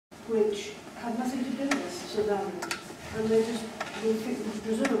which had nothing to do with St Andrews. And they just,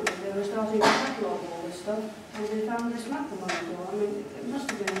 presumably, they were starting to catalogue all this stuff, and they found this map on the door. I mean, it must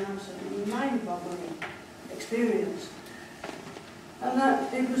have been an absolutely mind-boggling experience. And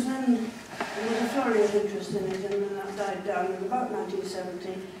that, it was then, there was a flurry of interest in it, and then that died down. In about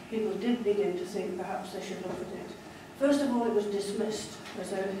 1970, people did begin to think perhaps they should look at it. First of all, it was dismissed,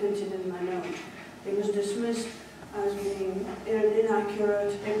 as I hinted in my note. It was dismissed as being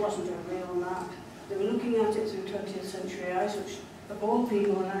inaccurate. It wasn't a real map. They were looking at it through 20th century eyes, which of all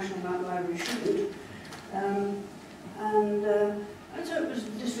people, a National Map Library shouldn't. And so it was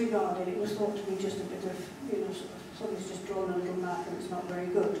disregarded. It was thought to be just a bit of, somebody's just drawn a little map and it's not very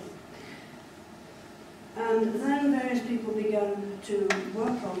good. And then various people began to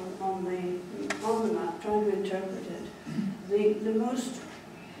work on the map, trying to interpret it. The most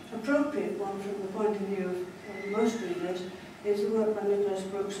appropriate one from the point of view of most readers is the work by Nicholas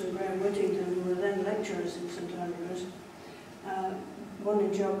Brooks and Graham Whittington, who were then lecturers in St Andrews, one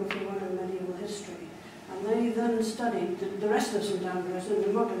in geography, one in medieval history. And they then studied the rest of St Andrews in the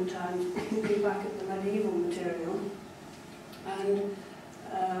modern times, looking back at the medieval material. And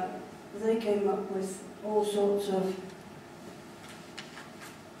they came up with all sorts of,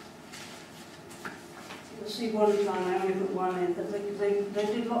 you'll see one plan, I only put one in, but they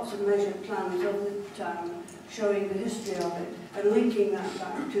did lots of measured plans of the town, showing the history of it, and linking that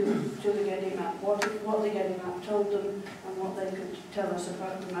back to the Geddy map, what the Geddy map told them, and what they could tell us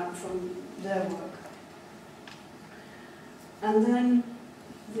about the map from their work. And then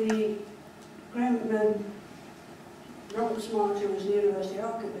the Robert Smart, who was the University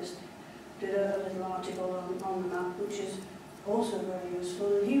Archivist, did a little article on the map, which is also very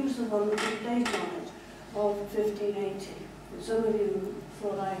useful, and he was the one that put date on it, of 1580. And some of you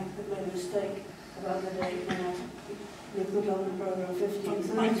thought I had made a mistake about the date when we put on the programme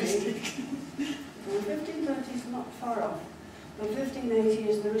 1530. Well, 1530 is not far off, but 1580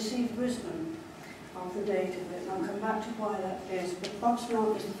 is the received wisdom of the date of it, and I'll come back to why that is. But Bob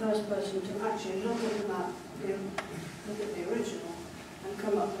Smart was the first person to actually look at the map, look at the original, and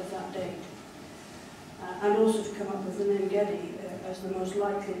come up with that date. And also to come up with the name Geddy as the most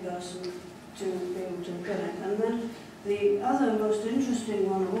likely person to be able to get it. And then the other most interesting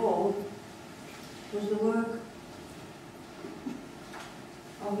one of all was the work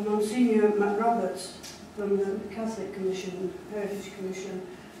of Monsignor MacRoberts from the Catholic Commission, Heritage Commission,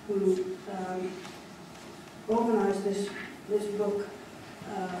 who organised this book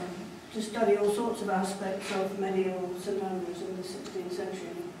to study all sorts of aspects of medieval St Andrews in the 16th century.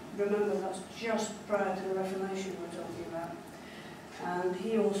 Remember, that's just prior to the Reformation we're talking about. And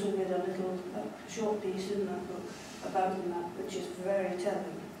he also did a short piece in that book about the map, which is very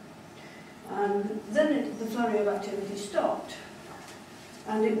telling. And then the flurry of activity stopped.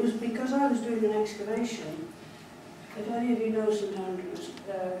 And it was because I was doing an excavation. If any of you know St Andrews,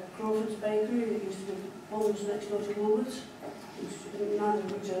 Crawford's Bakery, that used to be almost next door to Woolworths, neither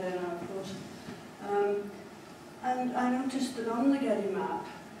of which are there now, of course. And I noticed that on the Geddy map,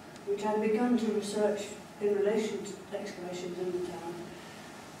 which I'd begun to research in relation to excavations in the town,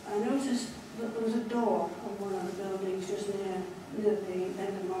 I noticed that there was a door on one of the buildings just near the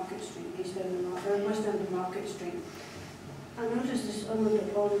end of Market Street, west end of Market Street. I noticed this on the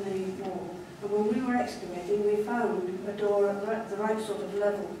wall, and when we were excavating, we found a door at the right sort of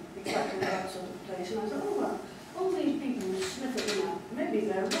level, exactly the right sort of place. And I thought, oh well, all these people who sniff at the map, maybe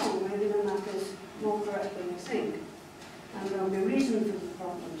they're wrong, maybe the map is more correct than we think. And there'll be reason for the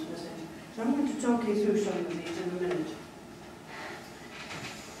problems with it. So I'm going to talk you through some of these in a minute.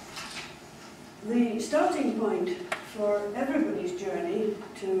 The starting point for everybody's journey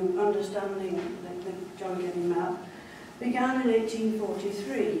to understanding the John Geddy map began in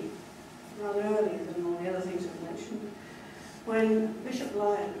 1843, rather earlier than all the other things I've mentioned, when Bishop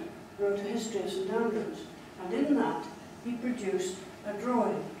Lyon wrote a history of St Andrews, and in that he produced a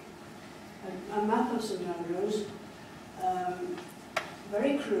drawing, a map of St Andrews,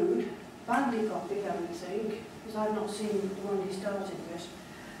 very crude, badly copied, I would think, because I've not seen the one he started with.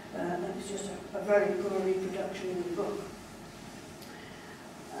 That is just a very poor reproduction in the book.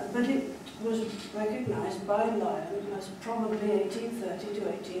 But it was recognised by Lyon as probably 1830 to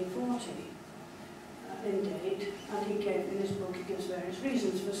 1840 in date, and he gave, in his book, he gives various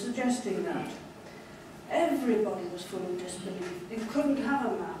reasons for suggesting that. Everybody was full of disbelief. You couldn't have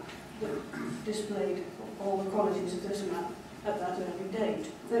a map that displayed all the qualities of this map at that early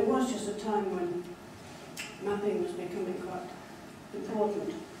date. There was just a time when mapping was becoming quite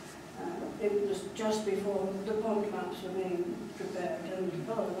important. It was just before the pond maps were being prepared, and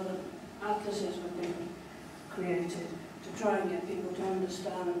a lot of other atlases were being created to try and get people to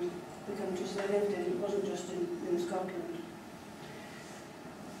understand the countries they lived in. It wasn't just in Scotland.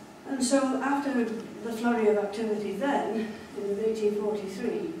 And so after the flurry of activity then, in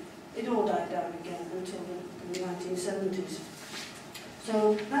 1843, it all died down again until the 1970s.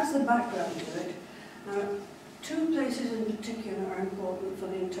 So that's the background to it. Now, two places in particular are important for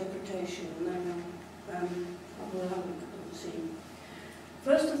the interpretation, and then I will have a look at the scene.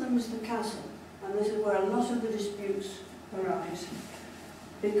 First of them is the castle, and this is where a lot of the disputes arise,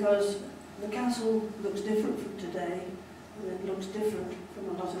 because the castle looks different from today, and it looks different from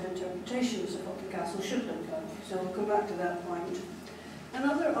a lot of interpretations of what the castle should look like. So we'll come back to that point.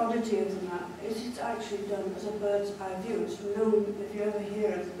 Another oddity of the map is it's actually done as a bird's eye view. It's known, if you ever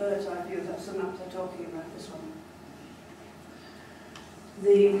hear of the bird's eye view, that's the map they're talking about, this one.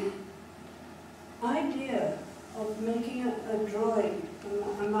 The idea of making a drawing,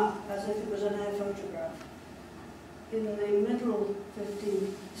 a map, as if it was an air photograph, in the middle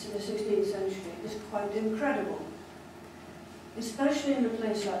 16th century is quite incredible. Especially in a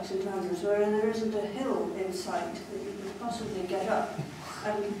place like St Andrews, where there isn't a hill in sight that you can possibly get up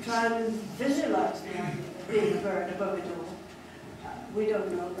and try and visualise the idea of being a bird above it all. We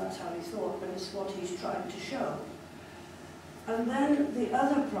don't know that's how he thought, but it's what he's trying to show. And then the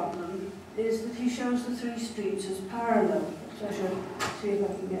other problem is that he shows the three streets as parallel. So I should see if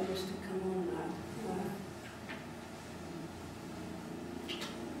I can get this to come on now.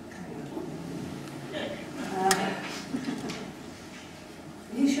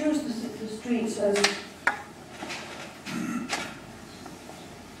 He shows the streets as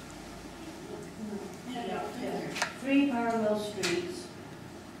three parallel streets,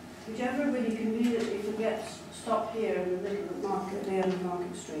 which everybody conveniently forgets stop here in the middle of Market, at the end of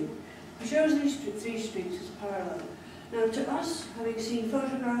Market Street. He shows these three streets as parallel. Now, to us, having seen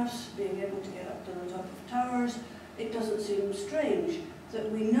photographs, being able to get up to the top of towers, it doesn't seem strange that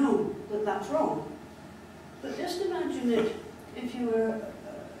we know that that's wrong. But just imagine it if you were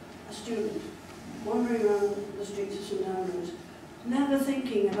a student wandering around the streets of St Andrews, never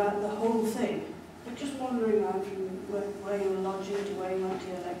thinking about the whole thing, but just wandering around from where you were lodging to where you went to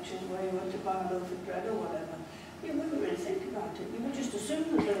your lectures, where you went to buy a loaf of bread or whatever. You wouldn't really think about it. You would just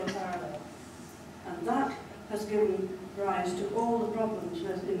assume that they were parallel. And that has given rise to all the problems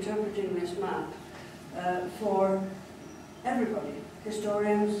with interpreting this map for everybody,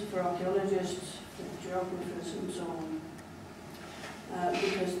 historians, for archaeologists, for geographers, and so on.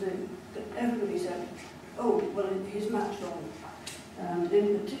 Because everybody said, oh, well, his map's wrong. And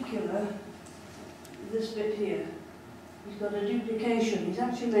in particular, this bit here, he's got a duplication. He's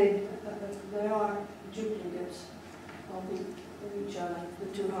actually made, there are duplicates of each other, the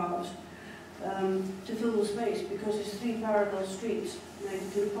two halves, to fill the space, because his three parallel streets made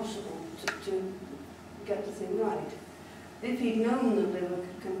it impossible to get the thing right. If he'd known that they were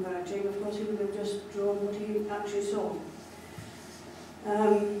converging, of course he would have just drawn what he actually saw.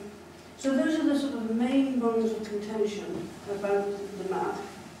 So those are the sort of main bones of contention about the map.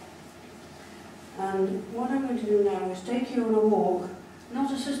 And what I'm going to do now is take you on a walk,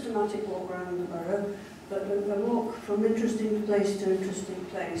 not a systematic walk around the borough, but a walk from interesting place to interesting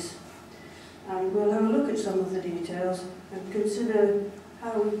place. And we'll have a look at some of the details and consider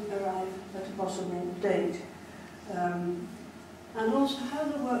how we arrive at a possible date. And also how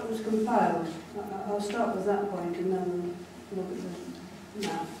the work was compiled. I'll start with that point and then we'll look at the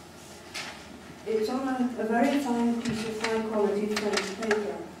map. It's on a very fine piece of high quality French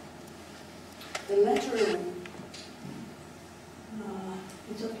paper. The lettering,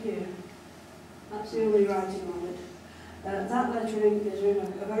 it's up here. That's the only writing on it. That lettering is in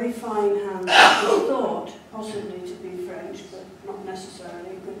a very fine hand. It's thought possibly to be French, but not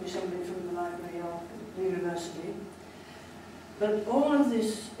necessarily. It could be somebody from the library or the university. But all of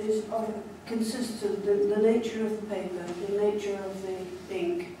this is consistent, the nature of the paper, the nature of the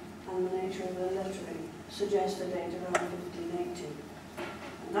ink, and the nature of the lettering suggests a date around 1580.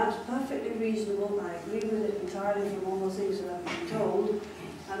 And that's perfectly reasonable. I agree with it entirely from all the things that I've been told.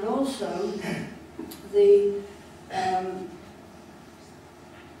 And also, the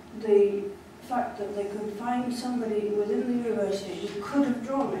fact that they could find somebody within the university who could have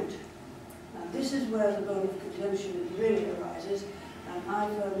drawn it. And this is where the bone of contention really arises, and I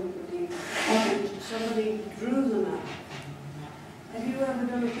firmly believe that somebody drew the map. Have you ever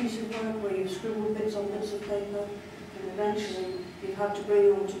done a piece of work where you've scribbled bits on bits of paper, and eventually you've had to bring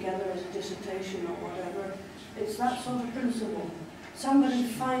it all together as a dissertation or whatever? It's that sort of principle. Somebody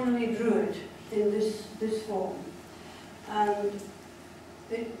finally drew it in this form. And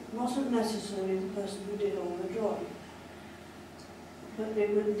it wasn't necessarily the person who did all the drawing. But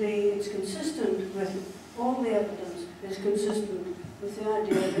it's consistent with all the evidence, is consistent with the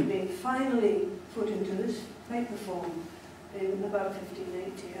idea of it being finally put into this paper form in about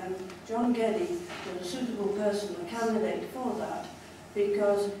 1580. And John Geddy was a suitable person, a candidate for that,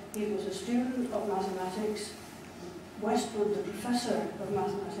 because he was a student of mathematics. Westwood, the professor of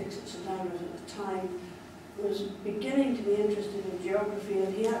mathematics at St Andrews at the time, was beginning to be interested in geography,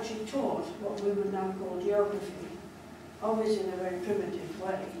 and he actually taught what we would now call geography, obviously in a very primitive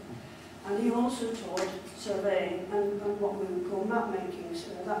way. And he also taught surveying and what we would call map making, so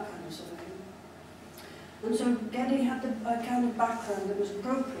that kind of surveying. And so Geddy had a kind of background that was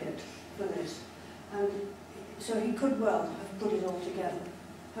appropriate for this, and so he could well have put it all together.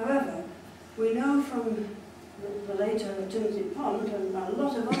 However, we know from the later Timothy Pond and a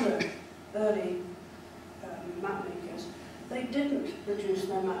lot of other early map makers, they didn't produce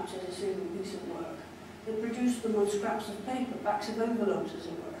their maps as a single piece of work. They produced them on scraps of paper, backs of envelopes as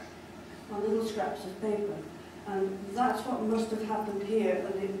it were, on little scraps of paper. And that's what must have happened here,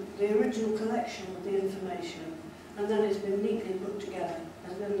 the original collection of the information, and then it's been neatly put together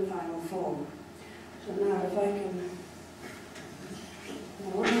as in the final form. So now if I can,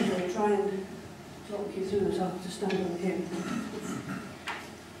 what I'm going to try and talk you through this, I'll have to stand over here.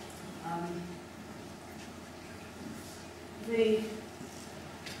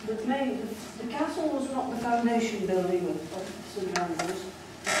 The castle was not the foundation building of St Andrews.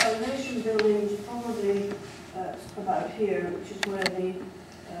 The foundation building was probably about here, which is where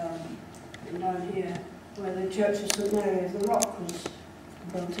down here, where the Church of St Mary of the Rock was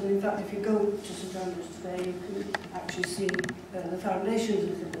built. And in fact, if you go to St Andrews today, you can actually see the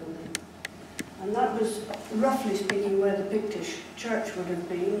foundations of the building. And that was, roughly speaking, where the Pictish church would have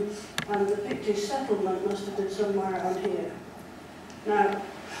been, and the Pictish settlement must have been somewhere around here. Now,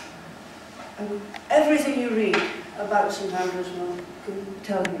 everything you read about St Andrews will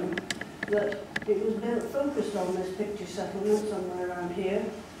tell you that it was built, focused on this Pictish settlement somewhere around here,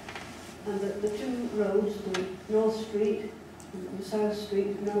 and that the two roads, the North Street and the South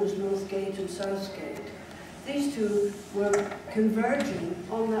Street, known as North Gate and South Gate, these two were converging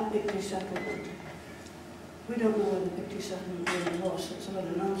on that Pictish settlement. We don't know where the Pictish settlement really was, so it's a lot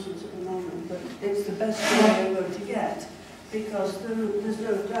of nonsense at the moment, but it's the best way we're going to get, because there's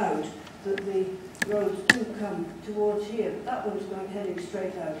no doubt that the roads do come towards here. That one's going heading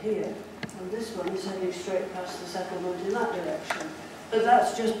straight out here, and this one is heading straight past the settlement in that direction. But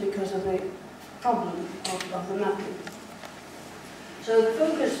that's just because of the problem of the mapping. So the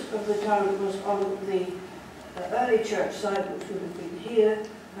focus of the town was on the early church side, which would have been here,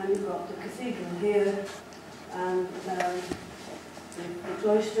 and you've got the cathedral here, and the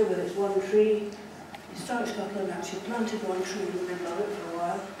cloister with its one tree. Historic Scotland actually planted one tree in the middle of it for a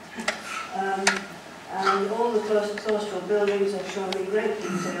while. And all the claustral buildings are shown in great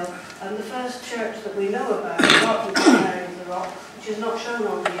detail. And the first church that we know about, apart from St Mary of the Rock, which is not shown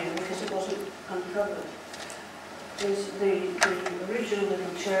on here because it wasn't uncovered, is the original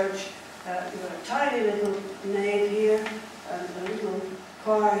little church. You've got a tiny little nave here, and a little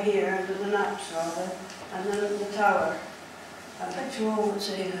choir here, the naps rather, and then the tower. I bet you all would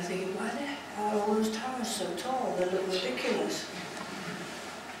say, I think, why are all those towers so tall? They look ridiculous.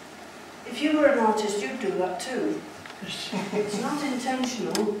 If you were an artist, you'd do that too. It's not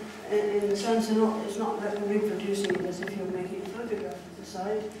intentional in the sense that it's not reproducing it as if you're making a photograph of the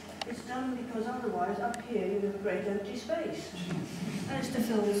side. It's done because otherwise, up here, you have a great empty space. And it's to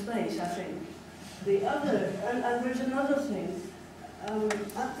fill the space, I think. The other, and there's another thing.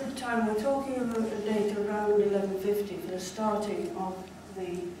 At the time, we're talking about a date around 1150 for the starting of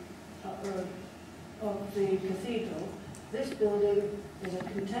the cathedral. This building is a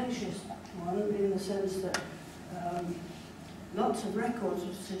contentious one in the sense that lots of records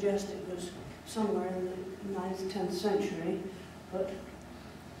would suggest it was somewhere in the 9th, 10th century, but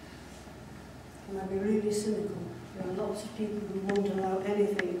can I be really cynical? There are lots of people who won't allow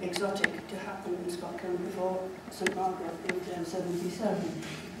anything exotic to happen in Scotland before St Margaret in 1077.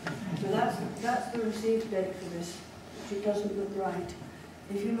 So that's the received date for this, which it doesn't look right.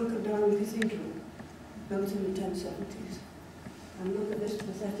 If you look at Durham Cathedral, built in the 1070s, and look at this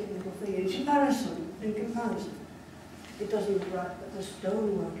pathetic little thing in comparison, it doesn't look right, but the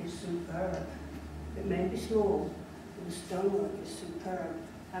stonework is superb. It may be small, but the stonework is superb,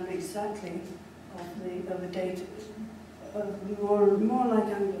 and exactly of the date more like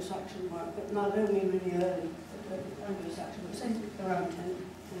Anglo-Saxon work, but not only really early, but Anglo-Saxon, but say around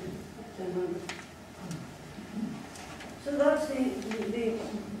 1000. So that's the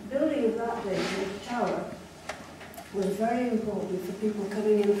building of that day, the tower, was very important for people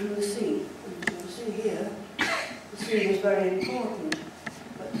coming in from the sea. And you'll see here, the sea was very important.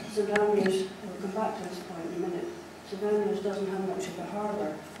 But St Andrews, we'll come back to this point in a minute, St Andrews doesn't have much of a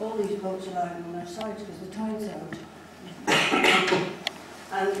harbour. All these boats are lying on their sides because the tide's out.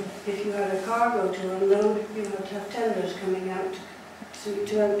 And if you had a cargo to unload, you had to have tenders coming out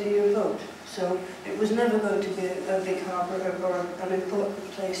to empty your boat. So it was never going to be a big harbour or an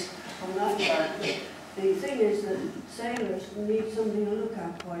important place on that side. But the thing is that sailors need something to look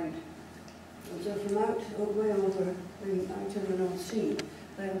at point. And so from way over out in the North Sea,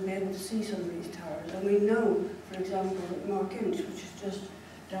 they would be able to see some of these towers. And we know, for example, that Mark Inch, which is just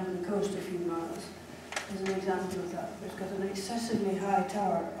down the coast a few miles, is an example of that. It's got an excessively high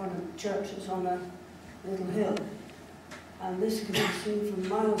tower on a church that's on a little hill. And this can be seen from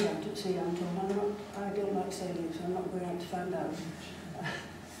miles out at sea, I'm told. I don't like sailing, so I'm not going out to find out.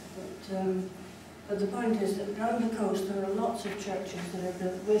 But the point is that around the coast there are lots of churches that are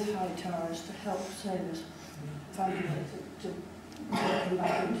built with high towers to help sailors find a way to come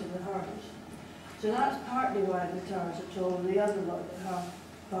back into the harbours. So that's partly why the towers are tall, and the other half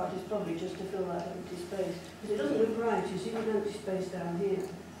part is probably just to fill that empty space. Because it doesn't look right, you see the empty space down here.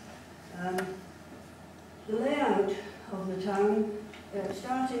 The layout of the town,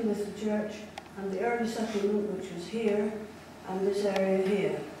 starting with the church and the early settlement, which was here, and this area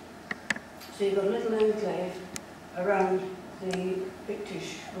here. So you've got a little enclave around the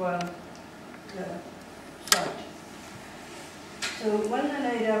Pictish royal site. So when they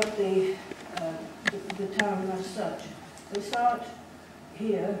laid out the town as such, they start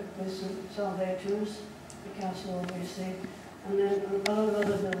here with some salvators, the castle obviously, and then a lot of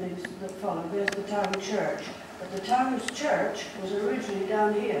other buildings that follow. There's the town church. But the town's church was originally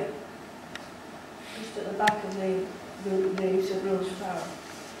down here, just at the back of the St Rose Tower.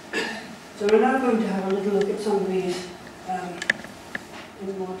 So we're now going to have a little look at some of these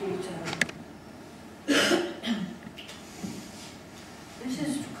in more detail. This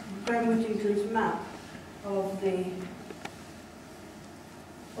is Graham Whittington's map of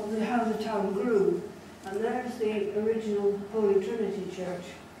how the town grew, and there's the original Holy Trinity Church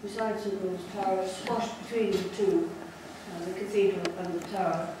beside St Rose Tower, squashed between the two, the cathedral and the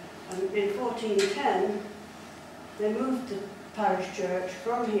tower. And in 1410, they moved the parish church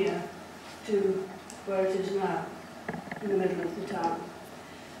from here to where it is now, in the middle of the town.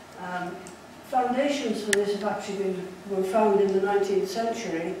 Foundations for this have actually were found in the 19th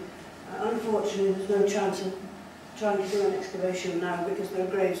century. Unfortunately, there's no chance of trying to do an excavation now because there are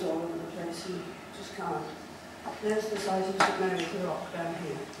graves all over the place and you just can't. There's the site of St Mary's the Rock down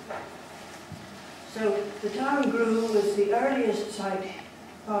here. So the town grew with the earliest site,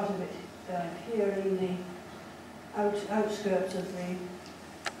 part of it, here in the outskirts of the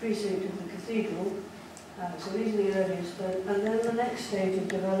precinct of the cathedral. So these are the earliest, and then the next stage of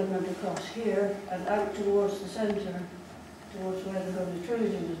development across here and out towards the centre, towards where the Holy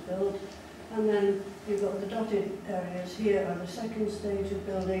Trinity was built. And then you've got the dotted areas here are the second stage of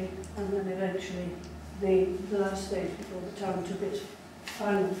building, and then eventually the last stage before the town took its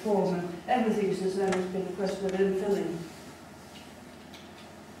final form, and everything since then has been a question of infilling.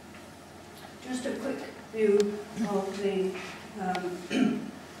 Just a quick view of the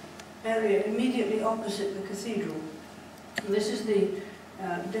area immediately opposite the cathedral. And this is the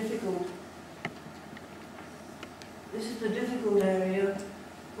difficult area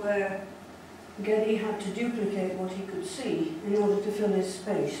where Geddy had to duplicate what he could see in order to fill his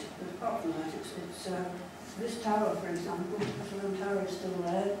space. But apart from that, it's this tower, for example, the Round Tower is still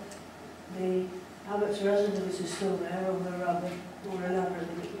there. The Abbot's residence is still there, although rather more elaborate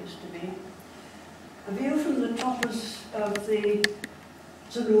than it used to be. A view from the top of the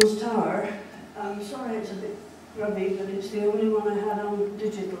St Rose Tower. I'm sorry it's a bit grubby, but it's the only one I had on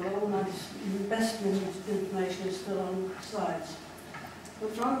digital. All my best information is still on slides.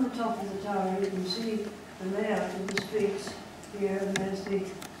 But from the top of the tower you can see the layout of the streets here, and there's the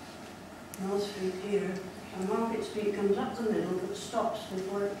North Street here. And Market Street comes up the middle but stops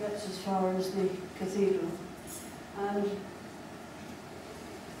before it gets as far as the cathedral. And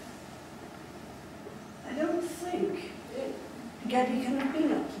I don't think Geddy can have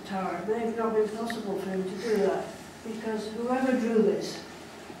been up the tower. It may have not been possible for him to do that, because whoever drew this,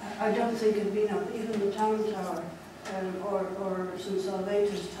 I don't think had been up even the town tower or St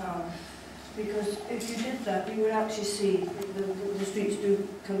Salvator's tower, because if you did that, you would actually see the streets do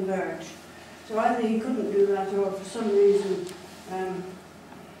converge. So either he couldn't do that, or for some reason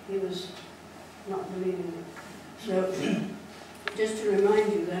he was not believing it. So just to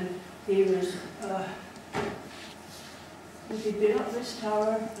remind you then, he was, if he'd been up this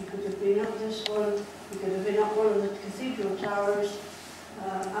tower, he could have been up this one, he could have been up one of the cathedral towers,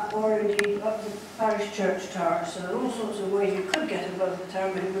 or indeed up the parish church tower. So there are all sorts of ways you could get above the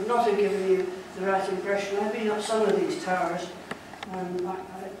tower, but it would not have given you the right impression. I've been up some of these towers, and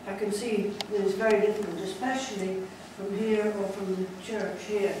I can see that it's very difficult, especially from here or from the church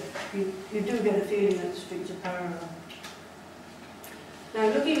here. You do get a feeling that the streets are parallel. Now,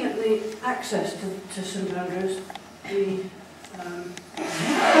 looking at the access to St Andrews, I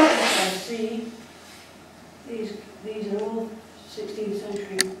see these are all 16th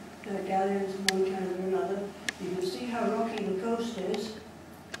century galleons of one kind or another. You can see how rocky the coast is.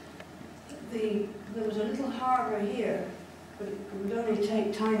 There was a little harbour here, but it would only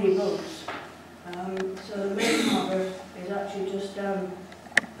take tiny boats. So the main harbour is actually just down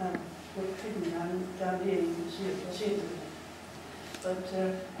here. You can see it. You'll see it. But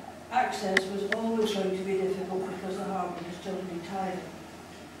access was always going to be difficult because the harbour was totally tidal.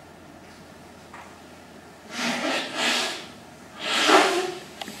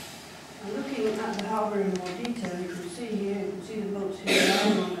 And looking at the harbour in more detail, you can see here, you can see the boats here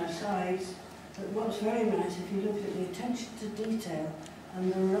lying on their sides. But what's very nice, if you look at the attention to detail,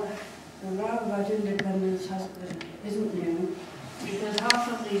 and the row about independence isn't new, because a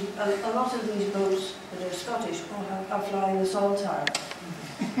lot of these boats that are Scottish are flying the Saltire,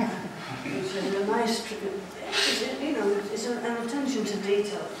 which is a nice, it's an attention to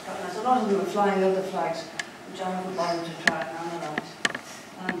detail. It's quite nice. A lot of them are flying other flags, which I haven't bothered to try and analyse.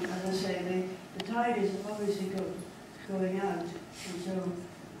 And as I say, the tide is obviously going out, and so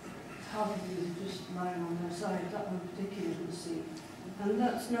half of these are just lying on their side. That one particularly you can see. And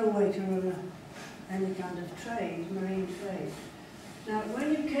that's no way to run any kind of trade, marine trade. Now, when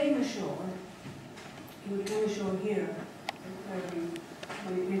you came ashore, you would come ashore here,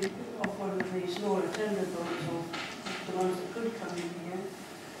 off one of the smaller tender boats, or the ones that could come in here,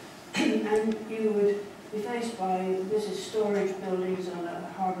 and you would be faced by, this is storage buildings and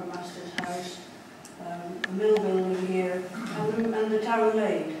a harbour master's house, a mill building here, and the town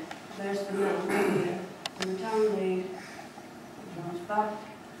lade. There's the mill here, and the town lade runs back,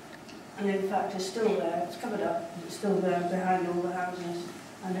 and in fact it's still there. It's covered up, it's still there behind all the houses,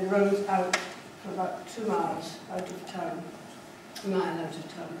 and it runs out for about 2 miles out of town. A mile out of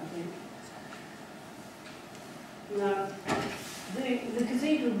town, I think. Now, the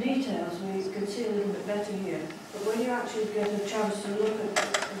cathedral details we can see a little bit better here, but when you actually get a chance to look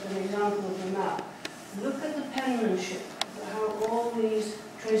at an example of the map, look at the penmanship, how all these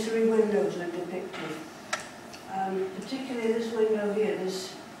tracery windows are depicted. Particularly this window here,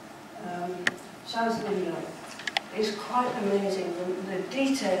 this south window, is quite amazing. The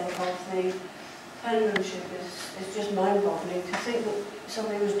detail of the penmanship is just mind-boggling. To think that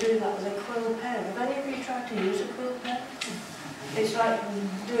somebody was doing that with a quill pen. Have any of you tried to use a quill pen? It's like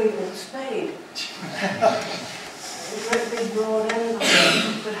doing it with a spade. A great big broad end.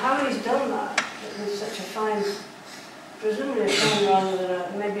 But how he's done that with such a fine, presumably a fine rather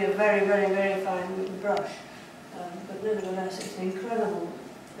than maybe a very, very, very fine brush. But nevertheless, it's an incredible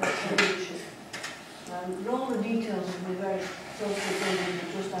penmanship. And all the details of the very closely buildings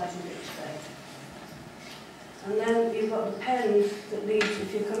are just as you'd expect. And then you've got the pen that leads,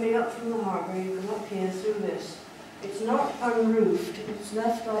 if you're coming up from the harbour, you come up here through this. It's not unroofed, it's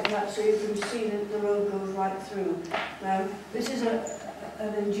left like that so you can see that the road goes right through. Now, this is an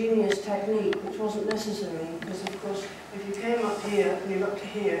ingenious technique which wasn't necessary, because of course, if you came up here and you looked to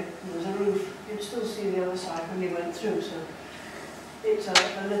here, and there was a roof, you'd still see the other side when you went through, so it's a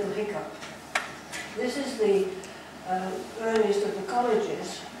little hiccup. This is the earliest of the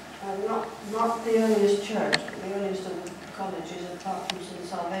colleges, not the earliest church, but the earliest of the colleges apart from St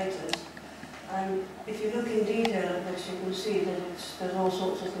Salvator's. And if you look in detail at this, you can see that there's all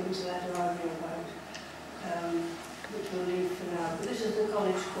sorts of things there to argue about, which we'll leave for now. But this is the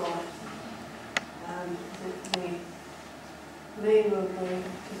college square, and the main roadway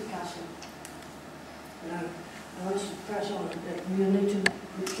to the castle. Now, I want to press on a bit. We'll need to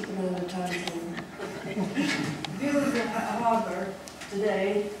keep an eye on the time. View of the harbour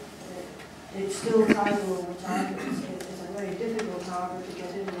today, it's still tidal all the time. It's a very difficult harbour to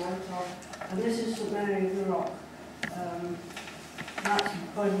get in and out of. And this is St Mary of the Rock. That's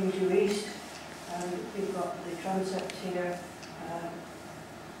pointing due east. We've got the transept here,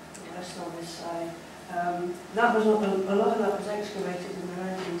 the west on this side. That was a lot of that was excavated in the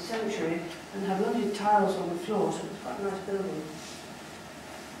 19th century and had lovely tiles on the floor, so it was quite a nice building.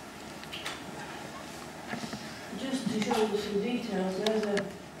 Just to show you some details, there's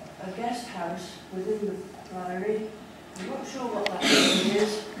a guest house within the priory. I'm not sure what that building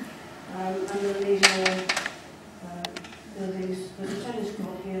is. And then these are buildings. There's a tennis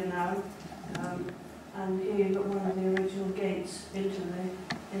court here now, and here you've got one of the original gates into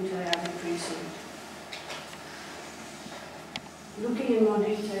the Abbey precinct. looking in more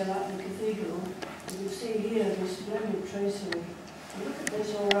detail at the cathedral, you can see here this splendid tracery. And look at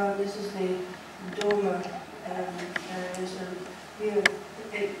this all around. This is the dormer areas, and here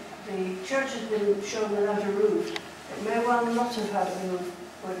the church has been shown without a roof. It may well not have had a roof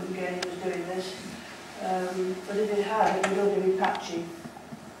when Geddy was doing this, but if it had, it would only be patchy.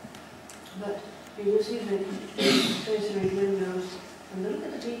 But you can see the tracery windows, and look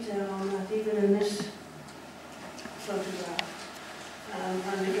at the detail on that, even in this photograph.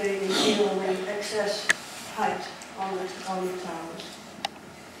 And again, you see all the excess height on the towers.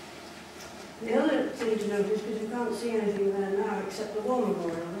 The other thing to notice, because you can't see anything there now except the war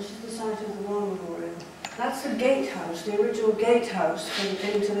memorial. This is the site of the war memorial. That's the gatehouse, the original gatehouse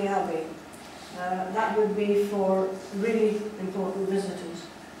into the abbey. That would be for really important visitors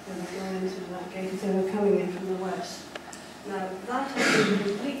who were going through that gate if they were coming in from the west. Now, that has been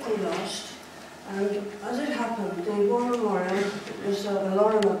completely lost, and as it happened, the war memorial, it was the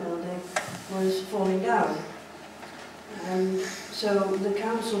Lorimer building, was falling down. And so the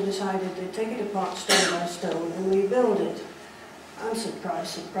council decided to take it apart stone by stone and rebuild it. And surprise,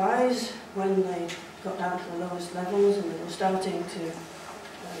 surprise, when they got down to the lowest levels and they were starting to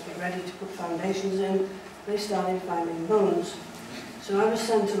get ready to put foundations in, they started finding bones. So I was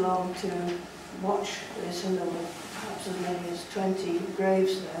sent along to watch this, and there were perhaps as many as 20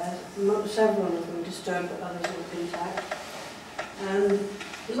 graves there, several of them disturbed but others were intact. And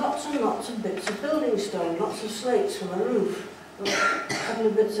lots and lots of bits of building stone, lots of slates from a roof, a couple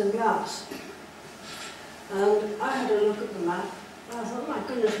of bits of glass. And I had a look at the map, and I thought, oh my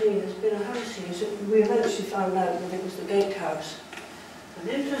goodness me, there's been a house here. So we eventually found out that it was the gatehouse. And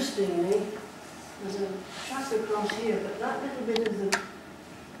interestingly, there's a track across here, but that little bit of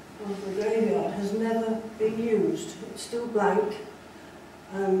the graveyard has never been used. It's still blank.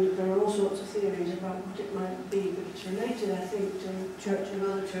 And there are all sorts of theories about what it might be, but it's related, I think, to church and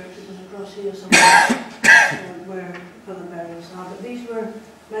other churches across here somewhere where other burials are. But these were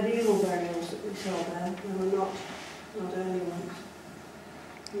medieval burials that we saw there. They were not early ones.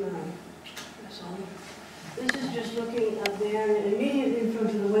 No, that's all. This is just looking at the area immediately in front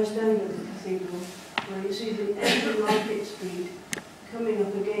of the west end of the cathedral, where you see the end of Market Street coming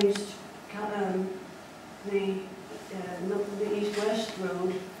up against the east-west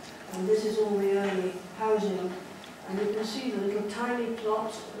road, and this is all the early housing. And you can see the little tiny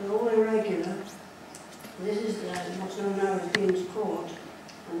plots, they're all irregular. This is what's known now as Dean's Court,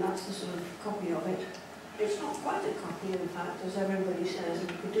 and that's the sort of copy of it. It's not quite a copy, in fact, as everybody says,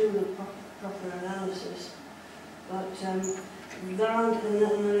 and you could do the proper analysis. But there aren't, and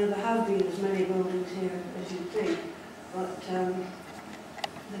there never have been as many buildings here as you'd think. But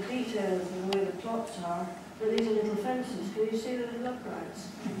the details and the way the plots are, well, these are little fences. Can you see the little uprights?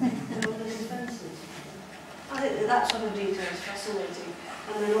 They're all little fences. I think that sort of detail is fascinating.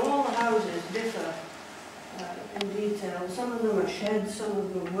 And then all the houses differ in detail. Some of them are sheds, some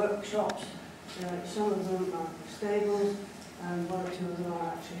of them are workshops, some of them are stables, and one or two of them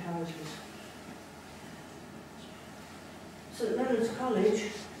are actually houses. St Leonard's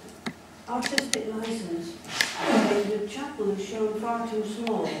College, artistic license. The chapel is shown far too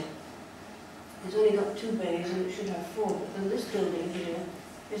small. It's only got 2 bays and it should have 4, but then this building here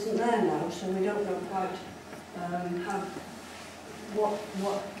isn't there now, so we don't know quite what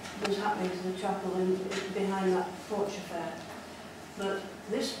was happening to the chapel behind that porch affair. But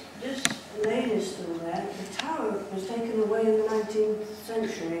this lane is still there. The tower was taken away in the 19th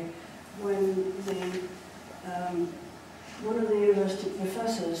century when one of the university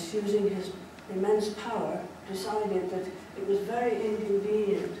professors, using his immense power, decided that it was very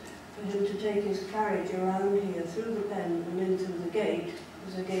inconvenient for him to take his carriage around here through the pen and into the gate.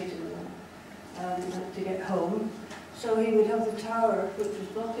 There's a gate in there, to get home. So he would have the tower, which was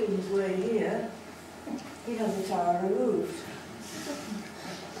blocking his way here, he'd have the tower removed.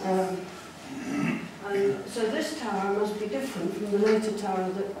 And so this tower must be different from the later tower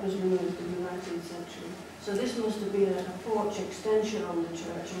that was removed in the 19th century. So this must have been a porch extension on the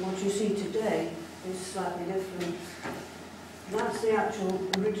church, and what you see today is slightly different. That's the actual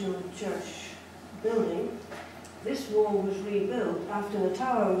original church building. This wall was rebuilt after the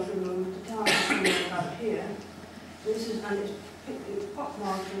tower was removed. The tower was removed about here. This is, and it's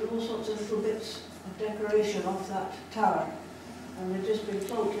pockmarked with all sorts of little bits of decoration off that tower. And they've just been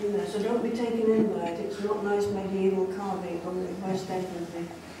plonked in there. So don't be taken in by it. It's not nice medieval carving on the west end of the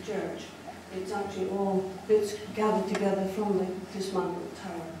church. It's actually all bits gathered together from the dismantled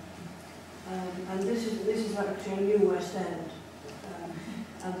tower. And this is actually a new west end.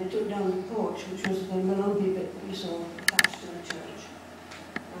 And they took down the porch, which was the Malumbi bit that you saw attached to the church.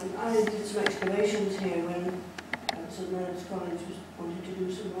 And I did some excavations here when St Leonard's College wanted to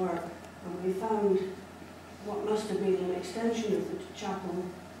do some work, and we found what must have been an extension of the chapel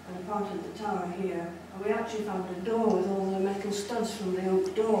and a part of the tower here. And we actually found a door with all the metal studs from the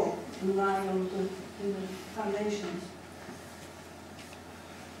oak door lying on in the foundations.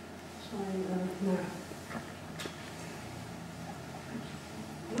 So, now.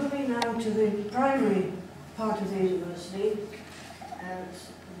 Moving now to the primary part of the university,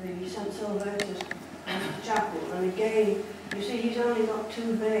 the St Sylvester's chapel. And again, you see he's only got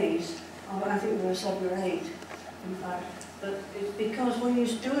 2 bays. I think there are 7 or 8, in fact. But it's because when you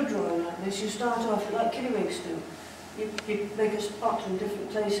do a drawing like this, you start off like Kittiwakes do. You make a spot in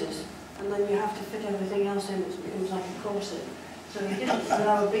different places, and then you have to fit everything else in. It becomes like a corset. So he didn't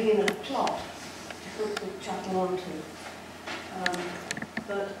allow a big enough plot to put the chapel onto.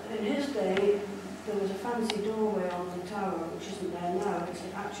 But in his day, there was a fancy doorway on the tower, which isn't there now. It's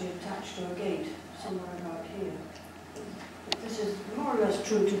actually attached to a gate somewhere about here. But this is more or less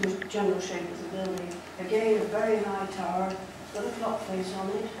true to the general shape of the building. Again, a very high tower, got a clock face on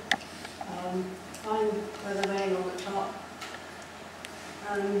it, fine weather vane on the top,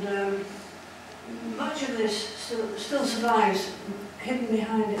 and much of this still survives, hidden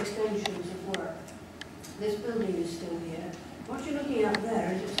behind extensions of work. This building is still here. What you're looking at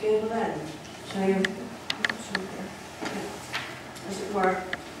there is its gable end. So you're, as it were,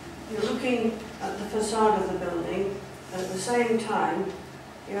 you're looking at the facade of the building, and at the same time,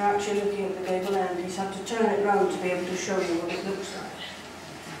 you're actually looking at the gable end. He's had to turn it round to be able to show you what it looks like.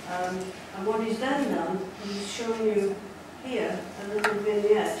 And what he's then done, he's showing you here a little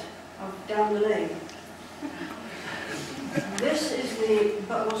vignette of down the lane. This is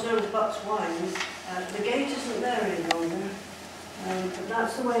what's known as Butt's Wines. The gate isn't there any longer. But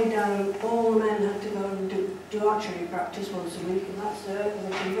that's the way down. All the men had to go and do archery practice once a week, and that's there.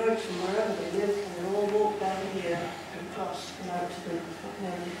 And they converged from wherever they lived, and they all walked down here and crossed and out to the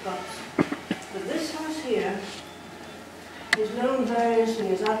butts. But this house here is known variously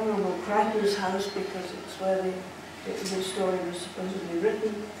as Admiral Crichton's house because it's where the story was supposedly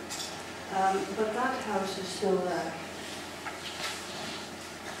written. But that house is still there.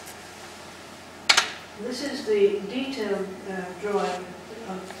 This is the detailed drawing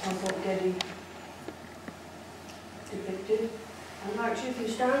of what Geddy depicted. And actually, if you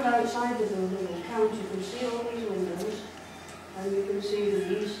stand outside the building and count, you can see all these windows, and you can see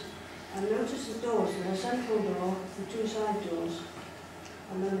these. And notice the doors. There's a central door, the 2 side doors,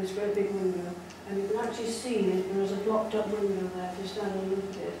 and then this great big window. And you can actually see that there is a blocked up window there if you stand and look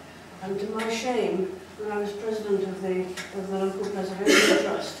at it. And to my shame, when I was president of the local preservation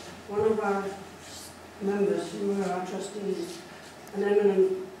trust, one of our members, who were our trustees, an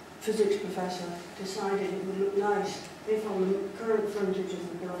eminent physics professor, decided it would look nice if on the current frontage of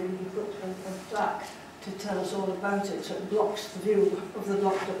the building he put a plaque to tell us all about it, so it blocks the view of the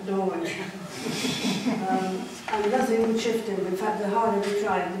locked up doorway. And nothing would shift him. In fact, the harder he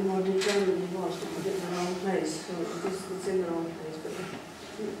tried, the more determined he was to put it in the wrong place. So it's in the wrong place. But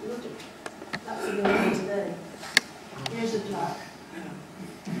look, that's the building today. Here's the plaque.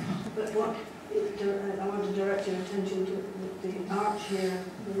 But what I want to direct your attention to the arch here,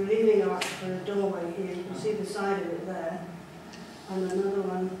 the relieving arch for a doorway here. You can see the side of it there, and another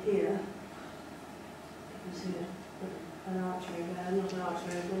one here. You can see an archway there, not an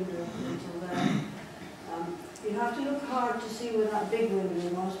archway, a window until there. You have to look hard to see where that big window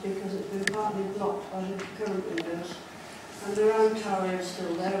was because it's been partly blocked by the current windows. And the round tower is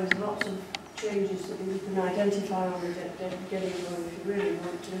still there with lots of changes that you can identify on the Geddy drawing if you really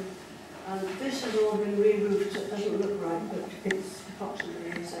want to. And this has all been re-roofed, so it doesn't look right, but it's approximately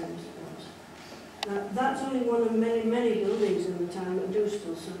the same as it was. Now, that's only one of many, many buildings in the town that do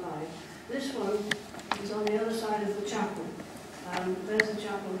still survive. This one is on the other side of the chapel. There's a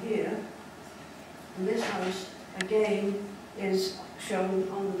chapel here, and this house, again, is shown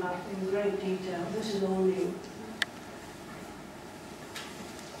on the map in great detail. This is all new.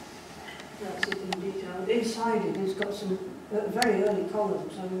 That's it in detail. Inside it, it's got some very early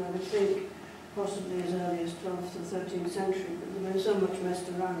columns. I mean, I would think possibly as early as 12th or 13th century, but there's been so much messed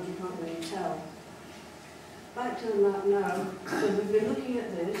around you can't really tell. Back to the map now. So we've been looking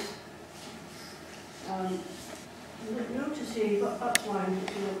at this. Notice here you've got Butt's Wines,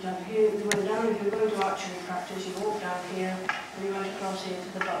 which you looked at here. You went down, if you're going to archery practice, you walk down here, and you went across here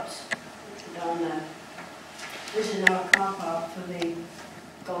to the Butts, down there. This is our car park for the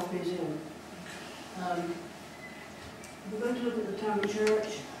Golf Museum. We're going to look at the town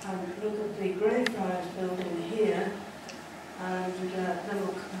church and look at the Greyfriars building here, and then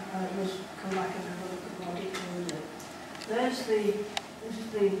we'll come back and have a look at more detail in it. This is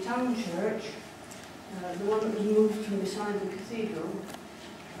the town church, the one that was moved from beside the cathedral.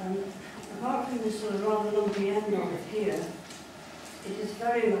 And apart from this sort of rather lumpy end on it here, it is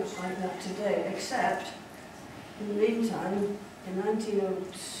very much like that today, except in the meantime, in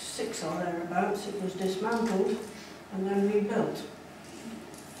 1906 or thereabouts, it was dismantled and then rebuilt,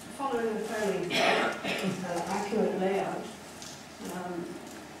 following a fairly accurate layout.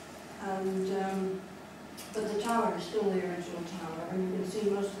 But the tower is still the original tower, and you can see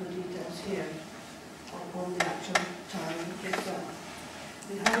most of the details here on the actual tower itself.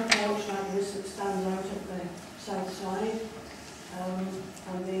 We have a porch like this that stands out at the south side, and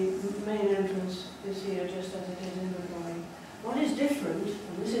the main entrance is here just as it is in the drawing. What is different,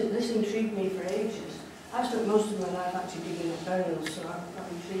 and this intrigued me for ages, I've spent most of my life actually digging up burials, so I'm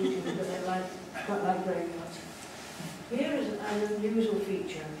intrigued in it, but I quite like graveyards. Here is an unusual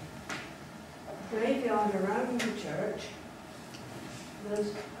feature. Graveyard around the church.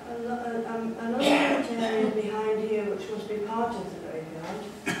 There's another area behind here which must be part of the graveyard,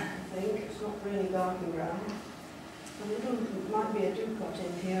 I think. It's not really garden ground. It might be a dupot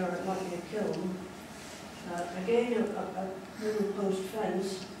in here, or it might be a kiln. Again, a little post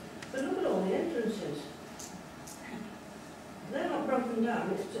fence. But look at all the entrances. They're not broken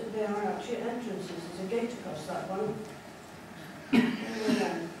down, they are actually entrances. There's a gate across that one.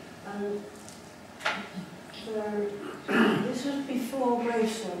 And this was before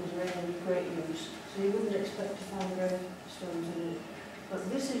gravestones were in great use, so you wouldn't expect to find gravestones in it. But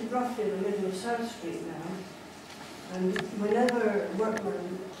this is roughly the middle of South Street now, and whenever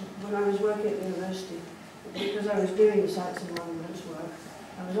workmen, when I was working at the university, because I was doing the sites and monuments work,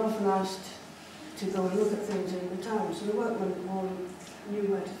 I was often asked to go and look at things in the town, so the workmen all knew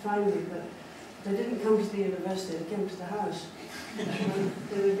where to find me, but they didn't come to the university, they came to the house.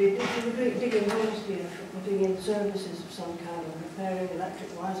 They would be digging holes here for putting in services of some kind, or repairing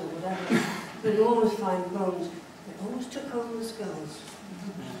electric wires or whatever. They'd always find bones. They always took home the skulls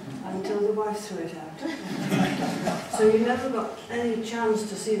until the wife threw it out. So you never got any chance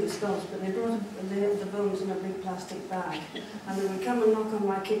to see the skulls, but they brought the bones in a big plastic bag, and they would come and knock on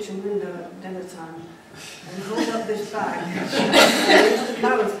my kitchen window at dinner time and hold up this bag and they used to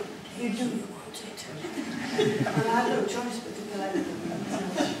mouth, "You do want it." And I had no choice but to collect them.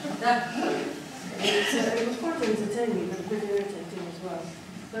 It was quite entertaining, but a bit irritating as well.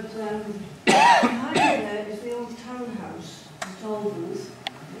 But behind there is the old townhouse, the toll booth,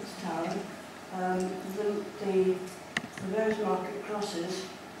 its tower, the various market crosses.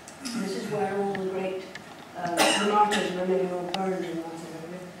 This is where all the great the martyrs were living or burned in that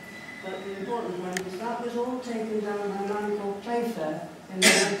area. But the important one is that was all taken down by a man called Playfair in the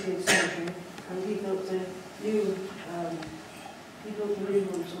 19th century, and he built the new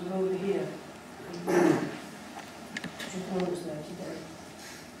ones over here. Which is one that's there today.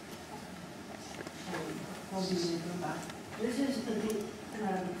 Obviously go back. This is the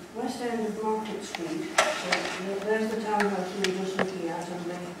west end of Market Street. So there's the townhouse we were just looking at, and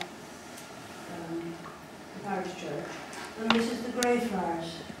the parish church. And this is the Greyfriars,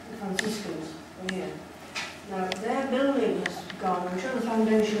 the Franciscans, are here. Now, their building has gone. I'm sure the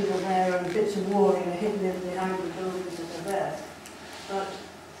foundations are there and bits of walling are hidden in the iron buildings that are there. But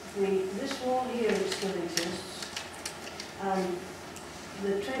this wall here still exists, and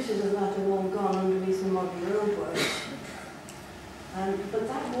the traces of that are all gone underneath the modern roadworks. But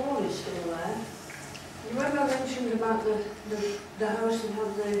that wall is still there. You remember I mentioned about the house that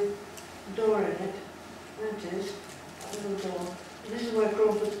had the door in it? There it is, that little door. This is where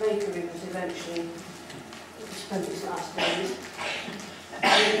Proudfoot Bakery was eventually spent its last days.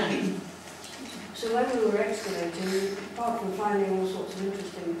 So when we were excavating, apart from finding all sorts of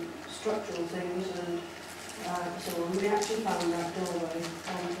interesting structural things and so on, we actually found that doorway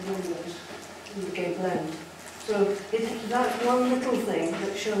and the windows in the gable end. So that's one little thing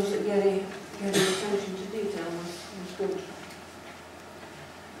that shows that Geddy's attention to detail was good.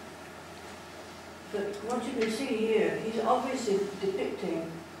 But what you can see here, he's obviously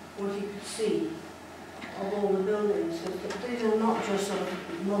depicting what he could see of all the buildings. These are not just sort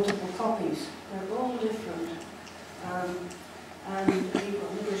of multiple copies, they're all different. And you've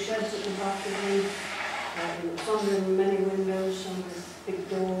got little sheds at the back of them, some with many windows, some with big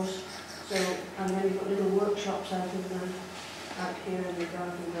doors. So, and then you've got little workshops out here in the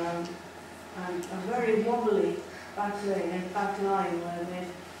garden ground, and a very wobbly back line where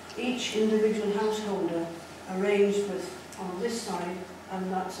each individual householder arranged with, on this side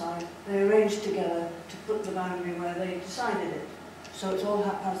and that side, they arranged together to put the boundary where they decided it. So it's all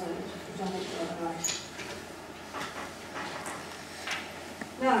haphazard, which I think is rather nice.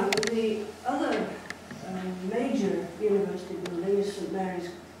 Now, the other major university building is St Mary's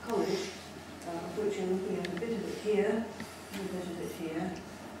College, which you're looking at a bit of it here, and a bit of it here.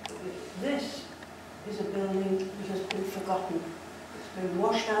 This is a building that has been forgotten. It's been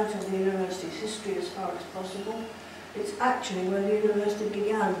washed out of the university's history as far as possible. It's actually where the university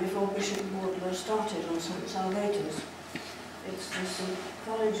began before Bishop Wardlow started on St Salvator's. It's the St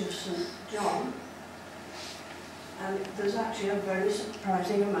College of St John, and there's actually a very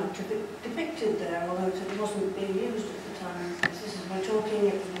surprising amount of it depicted there, although it wasn't being used at the time. We're talking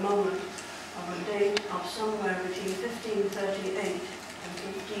at the moment of a date of somewhere between 1538 and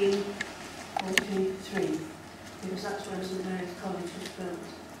 1543, because that's when St Mary's College was built.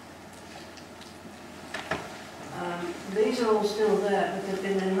 These are all still there, but they've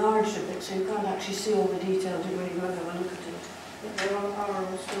been enlarged a bit, so you can't actually see all the details. You really won't have a look at it. But they are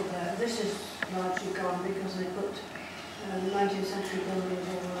all still there. This is largely gone because they put 19th century buildings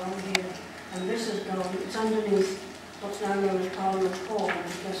all along here, and this is gone. It's underneath what's now known as Parliament Hall,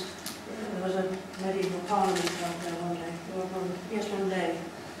 because there was a medieval parliament out there one day. Yes, one day.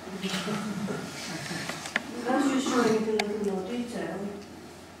 That's just showing it in a little more detail.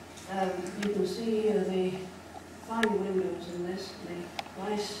 You can see here the fine windows in this, the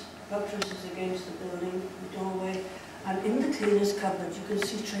nice buttresses against the building, the doorway, and in the cleaner's cupboard you can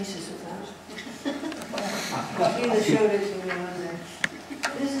see traces of that. Cleaner showed it to me one day.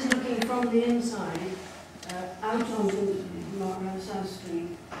 This is looking from the inside out onto South Street.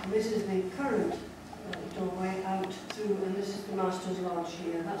 And this is the current doorway out through, and this is the Master's Lodge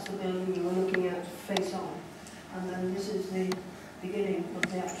here. That's the building you were looking at face on. And then this is the beginning of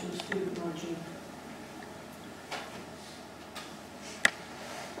the actual student lodging.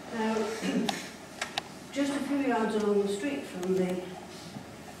 Now, just a few yards along the street from the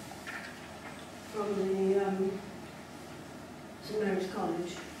St Mary's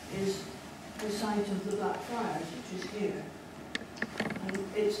College is the site of the Blackfriars, which is here. And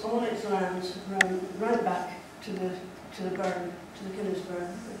it's all its lands right back to the burn, to the Killer's burn,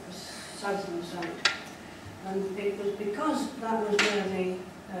 it was south of the site. And it was because that was where the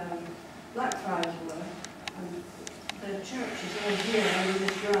Blackfriars were, and the church is over here under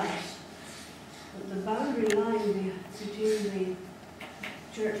this grass. But the boundary line between the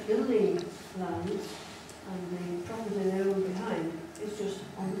church building lands and the property they own behind is just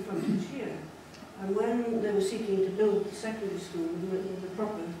on the frontage here. And when they were seeking to build the secondary school, the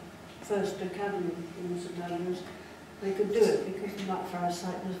proper first academy in St Andrews, they could do it because the Blackfriars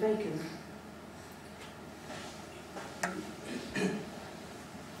site was vacant.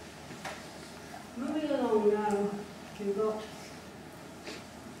 Moving along now, we've got,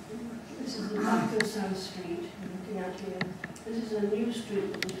 this is the back of South Street you're looking at here. This is a new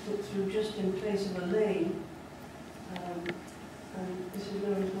street that was put through just in place of a lane. And this is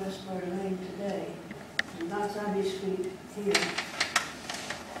known as Westbury Lane today. And that's Abbey Street here.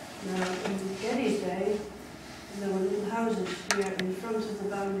 Now, in Geddy's day, there were little houses here in front of the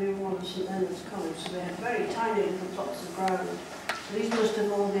boundary wall of St Leonard's College, so they had very tiny little plots of ground. So these must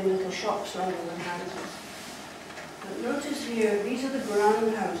have all been little shops rather than houses. But notice here, these are the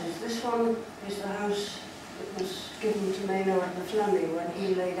ground houses. This one is the house that was given to Maynard the Fleming when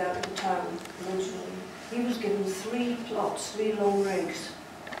he laid out the town originally. He was given 3 plots, 3 long rigs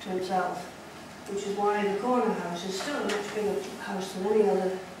to himself, which is why the corner house is still a much bigger house than any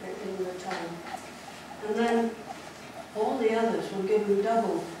other in the town. And then all the others were given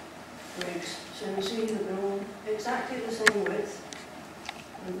double rigs. So you see that they're all exactly the same width,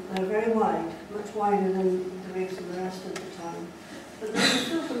 and they're very wide, much wider than the rigs in the rest of the town. But then you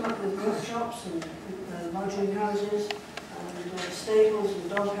fill them up with workshops and lodging houses, and stables and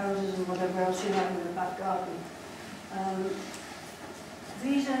dog houses and whatever else you have in the back garden.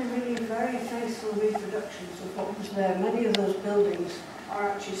 These are really very faithful reproductions of what was there. Many of those buildings are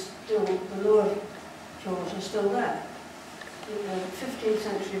actually still, the lower floors are still there. The 15th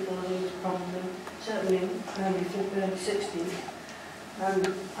century buildings probably, certainly early 16th. And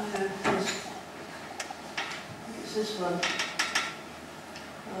it's this one.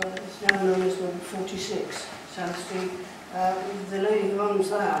 It's now known as number 46, South Street. The lady who owns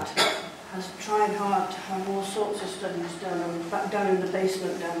that has tried hard to have all sorts of studies done, and down in the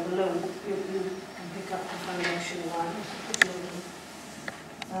basement down below you can pick up the foundation line.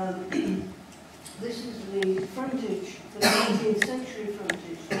 This is the frontage, the 19th century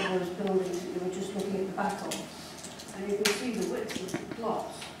frontage of those buildings that you were just looking at the back of. And you can see the width of the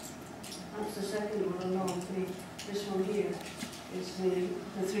plots. That's the second one along. This one here is the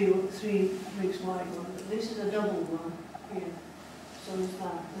three rigs wide one. But this is a double one here. So is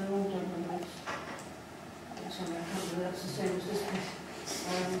that. They're all double rigs. Sorry, I can't remember. That's the same as this bit.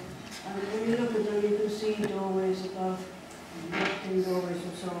 And when you look at them, you can see doorways above, walk-in doorways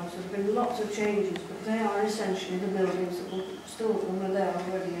and so on. So there have been lots of changes, but they are essentially the buildings that were there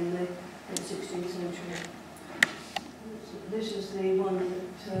already in the 16th century. So this is the one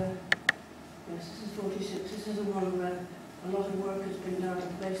that, yes, this is 46. This is the one where a lot of work has been done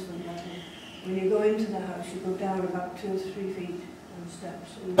at the basement level. When you go into the house, you go down about 2 or 3 feet on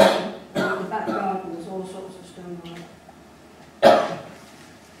steps. And in the back garden, there's all sorts of stonework.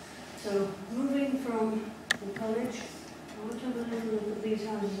 So, moving from the college, I want to have a little look at these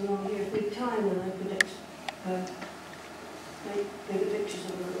houses along here. Big time when I predict make bigger pictures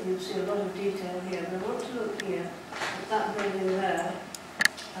of them. You'll see a lot of detail here. But I want to look here at that building there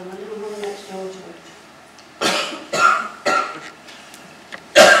and the little one next door to it.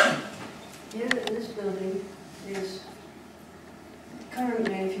 Here in this building is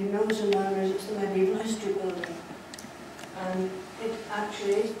currently, if you know some areas, it's the medieval history building. And it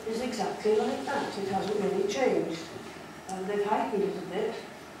actually is exactly like that. It hasn't really changed. They've heightened it a bit.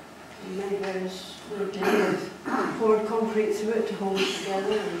 Made various poured concrete through it to hold it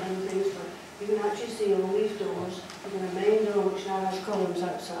together and done things, but you can actually see all these doors. There's a main door which now has columns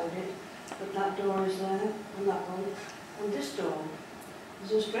outside it, but that door is there, and that one, and this door.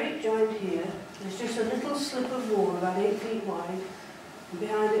 There's a straight joint here. There's just a little slip of wall about 8 feet wide, and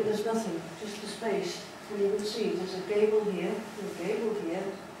behind it there's nothing, just the space. And you can see there's a gable here, and a gable here,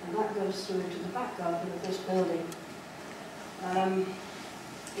 and that goes through into the back garden of this building.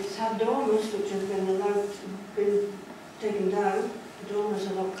 It's had dormers which have been taken down. The dormers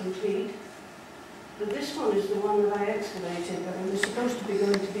are not complete. But this one is the one that I excavated, but it was supposed to be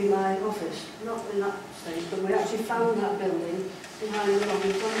going to be my office. Not in that state, but we actually found that building behind the long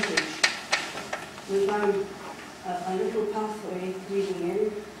frontage. We found a little pathway leading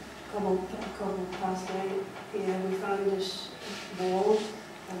in, cobbled pathway here. We found this wall,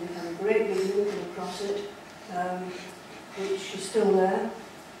 and we had a great big window across it, which is still there.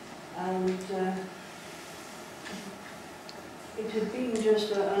 And it had been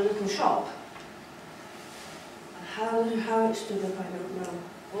just a little shop. How it stood up, I don't know.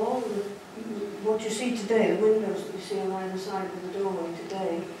 What you see today, the windows that you see on either side of the doorway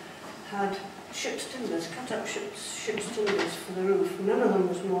today, had ship's timbers, cut up ship's timbers for the roof. None of them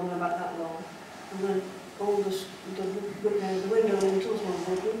was more than about that long. And then all the window lintels were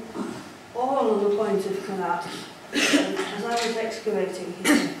wooden. All of the points have collapsed. And as I was excavating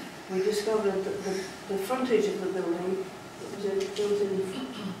here, we discovered that the frontage of the building that was built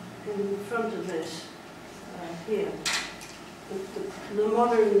in front of this, here, the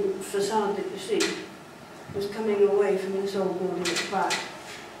modern facade that you see was coming away from this old building at the back.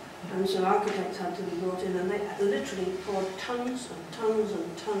 And so architects had to be brought in, and they literally poured tons and tons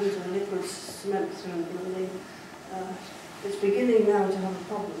and tons of liquid cement through the building. It's beginning now to have a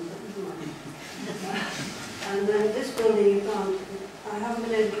problem, but never mind. And then this building, you can't, I haven't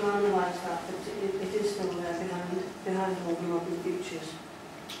been able to analyse that, but it is still there behind all the modern features.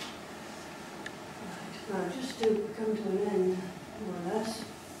 Right. Now, just to come to an end, more or less,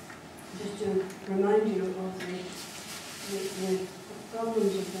 just to remind you of the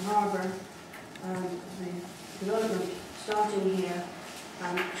problems of the harbour and the development starting here,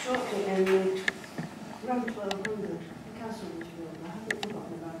 and shortly in around 1200, the castle was built. I haven't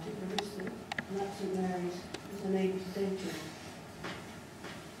forgotten about it. There is the St Mary's. It's an 8th century.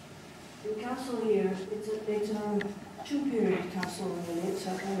 The castle here, it's a two-period castle really. It's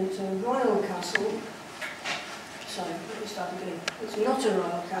a royal castle. Sorry, let me start again. It's not a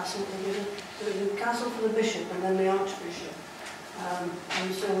royal castle. It was a castle for the bishop and then the archbishop.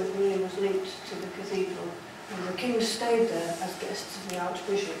 And so it really was linked to the cathedral. And the king stayed there as guests of the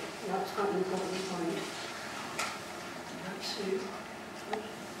archbishop. That's quite an important point. Let's see.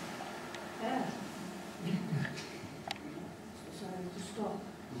 Yeah. Decided to stop.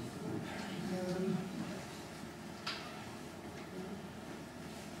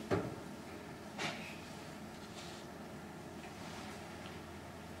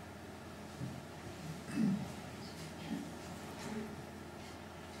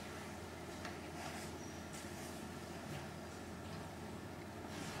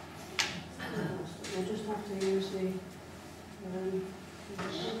 We'll just have to use the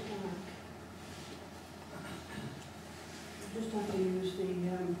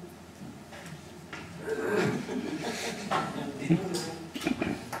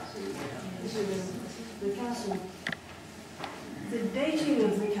the castle. The dating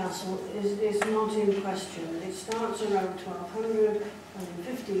of the castle is not in question. It starts around 1200, and in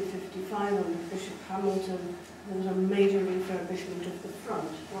 1555 under Bishop Hamilton there was a major refurbishment of the front.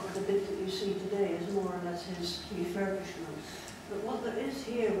 What the bit that you see today is more or less his refurbishment. But what there is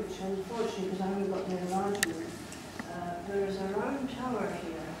here, which unfortunately, because I haven't got the enlargement, there is a round tower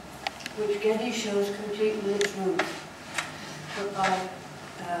here, which Geddy shows complete with its roof.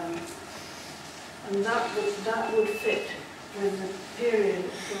 And that would fit with the period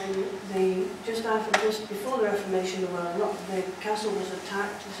when just before the Reformation, the castle was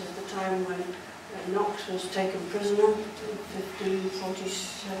attacked. This is the time when Knox was taken prisoner in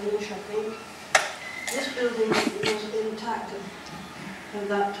 1547-ish, I think. This building was intact at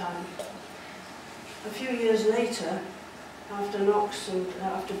that time. A few years later, after Knox and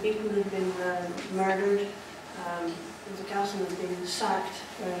after Beaton had been murdered, the castle had been sacked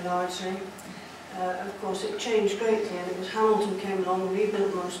very largely. Of course, it changed greatly, and it was Hamilton came along,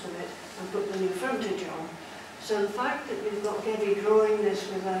 rebuilt most of it, and put the new frontage on. So the fact that we've got Geddy drawing this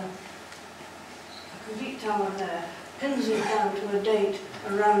with a complete tower there pins it down to a date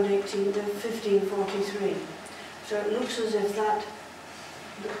around 1543. So it looks as if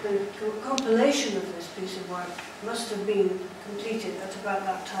the compilation of this piece of work must have been completed at about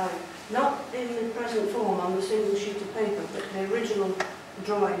that time. Not in the present form on the single sheet of paper, but the original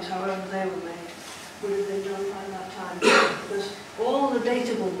drawings, however they were made, would have been done by that time. Because all the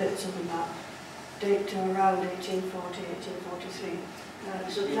datable bits of the map date to around 1840, 1843.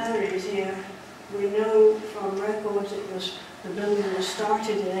 St Mary's here, we know from records the building was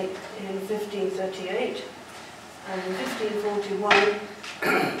started in 1538, and in 1541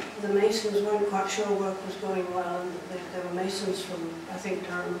 the masons weren't quite sure work was going well, and they were masons from, I think,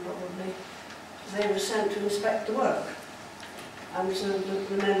 Durham probably. They were sent to inspect the work. And so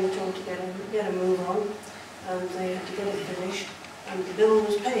the men were told to get a move on, and they had to get it finished, and the bill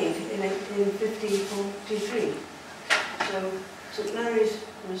was paid in 1543. So St Mary's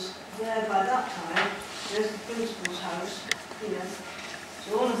was there by that time. There's the principal's house here.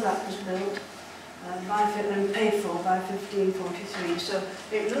 So all of that was built and paid for by 1543. So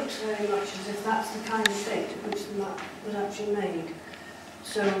it looks very much as if that's the kind of date at which the map was actually made.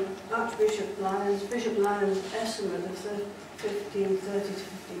 So Bishop Lyon's estimate of 1530 to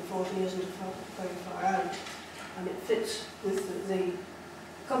 1540 isn't very far out, and it fits with the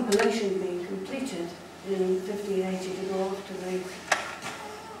compilation being completed in 1580 to go off to the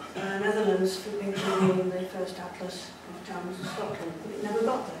Netherlands, including the first atlas of towns in Scotland, but it never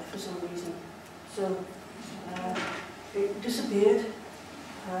got there for some reason. So it disappeared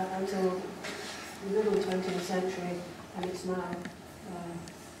until the middle 20th century, and it's now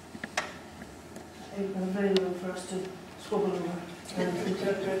available for us to squabble over and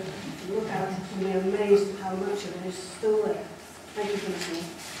interpret, look at, and be amazed at how much of it is still there. Thank you for listening.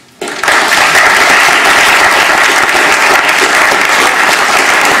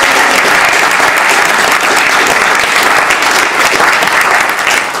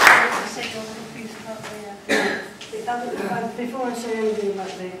 Before I say anything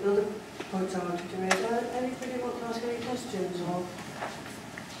about the other points I wanted to raise, anybody want to ask any questions or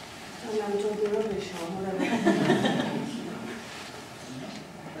tell me I'm talking rubbish or whatever?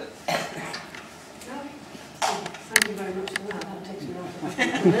 No? Oh, thank you very much for that. That takes me off.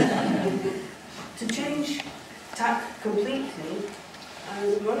 To change tack completely,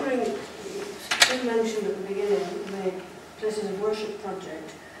 I'm wondering, you mentioned at the beginning the Places of Worship project,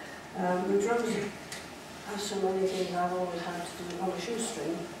 which runs as so many things I've always had to do on a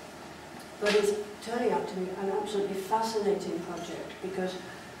shoestring, but it's turning out to be an absolutely fascinating project, because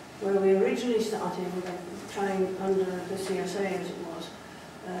where we originally started trying under the CSA as it was,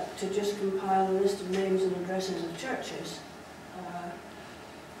 to just compile a list of names and addresses of churches,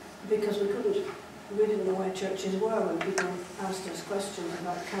 because we didn't know where churches were when people asked us questions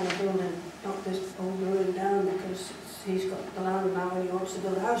about can a building knock this old ruin down because he's got the land now and he wants to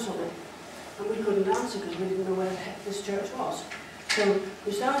build a house on it. And we couldn't answer because we didn't know where the heck this church was. So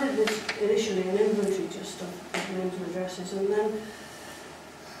we started this initially an inventory just of names and addresses, and then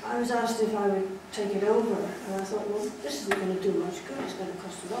I was asked if I would take it over, and I thought, well, this isn't going to do much good, it's going to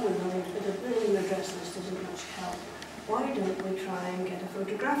cost a lot of money, but a building address list isn't much help. Why don't we try and get a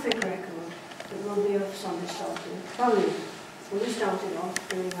photographic record that will be of some historical value? So we started off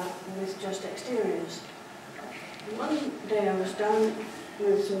doing that with just exteriors. And one day I was down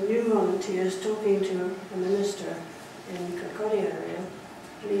with some new volunteers talking to a minister in the Kirkcaldy area,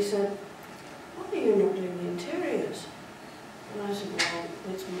 and he said, why are you not doing the interiors? And I said, well,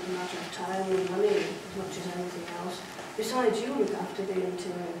 it's a matter of time and money as much as anything else. Besides, you look after the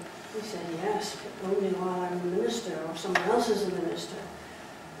interior. He said, yes, but only while I'm the minister or someone else is the minister.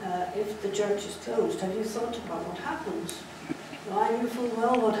 If the church is closed, have you thought about what happens? Well, I knew full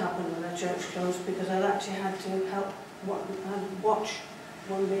well what happened when a church closed, because I'd actually had to help watch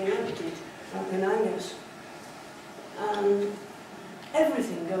one being emptied up in Angus. And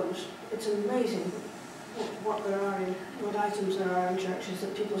everything goes. It's amazing. what items there are in churches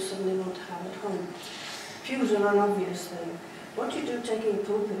that people suddenly want to have at home. Pews are an obvious thing. What you do taking a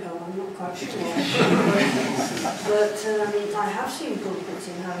pulpit home, I'm not quite sure. But I have seen pulpits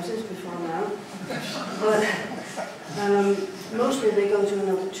in houses before now. But mostly they go to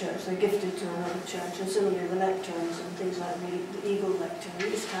another church, they're gifted to another church, and similarly the lecterns and things like the Eagle lectern,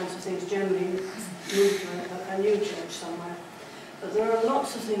 these kinds of things generally move to a new church somewhere. But there are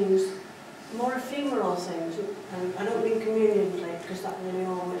lots of things, more ephemeral things, and I don't mean communion plate because that really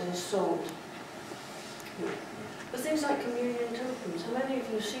always is sold. But things like communion tokens. How many of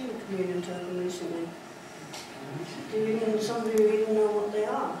you have seen a communion token recently? Do you even, some of you even know what they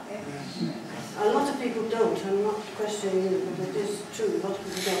are? A lot of people don't. I'm not questioning it, but it is true. A lot of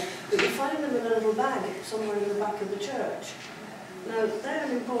people don't. But you find them in a little bag somewhere in the back of the church. Now, they're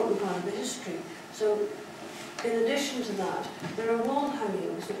an important part of the history. So, in addition to that, there are wall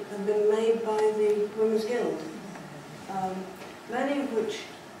hangings that have been made by the Women's Guild, many of which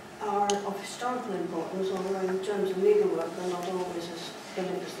are of historical importance, although in terms of legal work they're not always as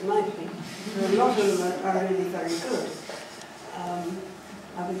brilliant as they might be. A lot of them are really very good.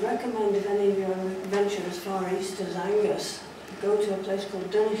 I would recommend, if any of you venture as far east as Angus, go to a place called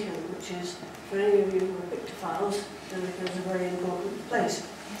Dunnigan, which is, for any of you who are pictophiles, Dunnigan is a very important place.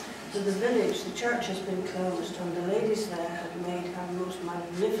 So the village, the church has been closed, and the ladies there had made a most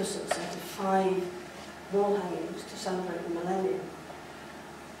magnificent set of 5 wall hangings to celebrate the millennium.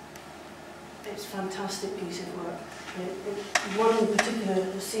 It's a fantastic piece of work. One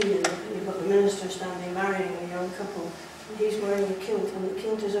particular scene, you've got the minister standing marrying a young couple, and he's wearing a kilt, and the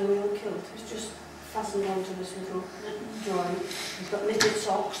kilt is a real kilt. It's just fastened onto this little drawing. He's got knitted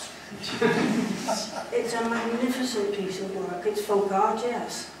socks. It's a magnificent piece of work. It's folk art,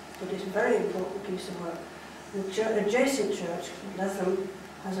 yes, but it's a very important piece of work. The adjacent church, Letham,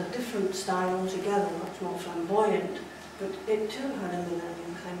 has a different style altogether, much more flamboyant, but it too had a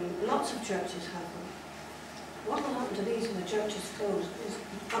millennium hanging. Lots of churches have them. What will happen to these when the church is closed is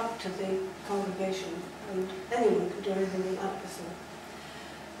up to the congregation, and anyone can do anything they like with them.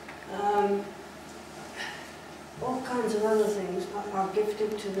 All kinds of other things are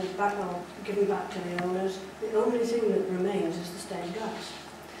gifted to the back, or given back to the owners. The only thing that remains is the stained glass.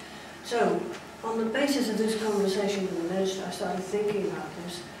 So, on the basis of this conversation with the minister, I started thinking about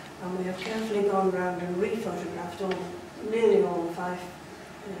this, and we have carefully gone round and re-photographed nearly all the 5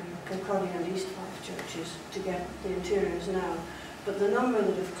 Concordia and East 5 churches to get the interiors now. But the number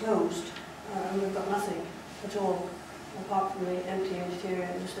that have closed, and we've got nothing at all, apart from the empty interior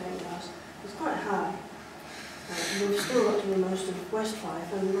and the stained glass, is quite high. We've still got to do most of West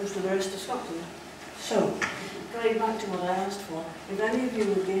 5 and most of the rest of Scotland. So, going back to what I asked for, if any of you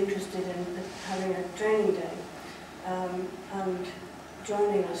would be interested in having a training day and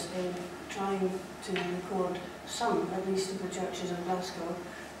joining us in trying to record some, at least, of the churches of Glasgow,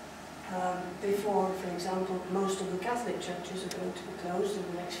 before, for example, most of the Catholic churches are going to be closed in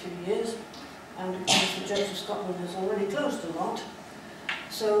the next few years, and of course the Church of Scotland has already closed a lot.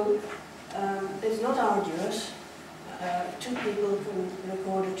 So it's not arduous. 2 people can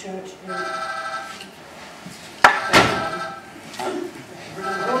record a church in...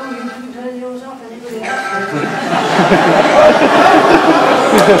 Oh, you didn't turn yours off, anybody else?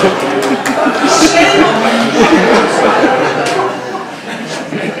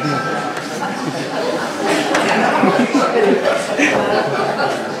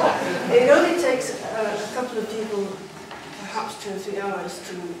 It only takes a couple of people, perhaps 2 or 3 hours,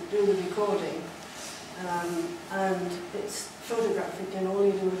 to do the recording, and it's photographic, and all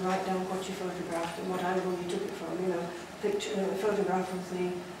you do is write down what you photographed and what angle you took it from. You know, a photograph of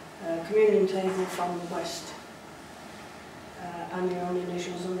the communion table from the west, and your own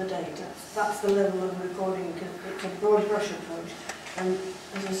initials and the date. That's the level of recording. It's a broad brush approach. And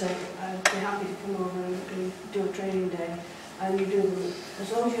as I say, I'd be happy to come over and do a training day. And you do them,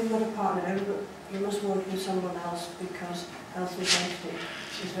 as long as you've got a partner, but you must work with someone else because health and safety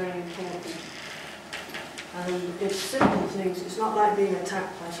is very important. And it's simple things. It's not like being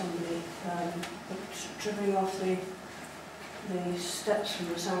attacked by somebody, tripping off the steps from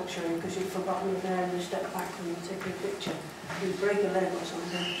the sanctuary because you've forgotten it there and you step back when you take a picture. You break a leg or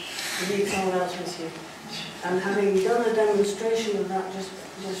something, you need someone else with you. And having done a demonstration of that just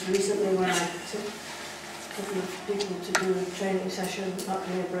recently when I took a couple of people to do a training session up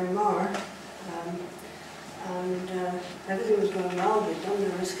near Braemar, and everything was going well. We'd done the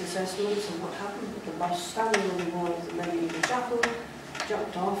risk assessments and what happened. The boss standing on the wall of the medieval chapel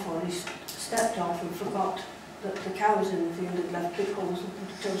jumped off, or at least stepped off, and forgot that the cows in the field had left big holes and put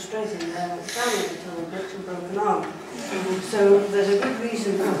a toe straight in there with down with a ton of bricks and broken arm. So there's a good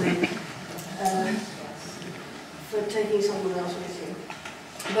reason for the taking someone else with you.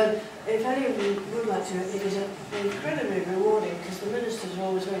 But if any of you would like to, it is incredibly rewarding because the ministers are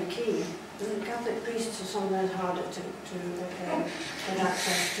always very keen. The Catholic priests are sometimes harder to get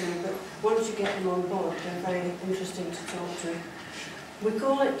access to, but once you get them on board, they're very interesting to talk to. We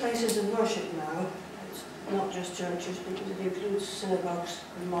call it places of worship now. It's not just churches because it includes synagogues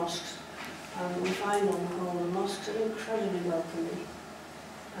and mosques. And we find on the whole the mosques are incredibly welcoming.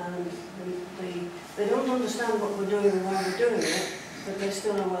 And they don't understand what we're doing and why we're doing it, but they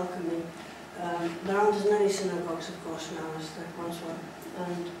still are welcoming. There aren't as many synagogues, of course, now as there once were.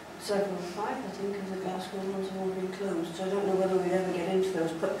 And several, 5, I think, of the Glasgow ones have all been closed. So I don't know whether we'd ever get into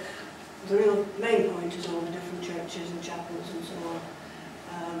those, but the real main point is all the different churches and chapels and so on.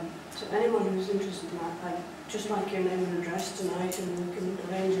 So anyone who's interested in that, I'd just like your name and address tonight, and we can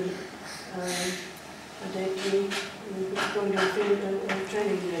arrange a date to meet, and we could go and do a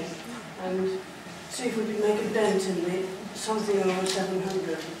training day, and see if we can make a dent in the something over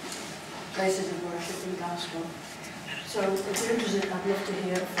 700 places of worship in Glasgow. So if you're interested, I'd love to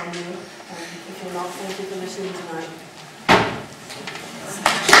hear from you. If you're not, thank you for listening tonight.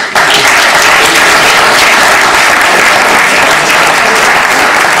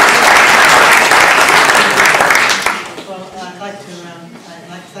 I'd like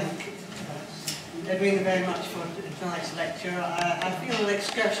to thank Edwina very much for tonight's lecture. I feel an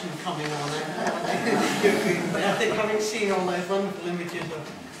excursion coming on. I think having seen all those wonderful images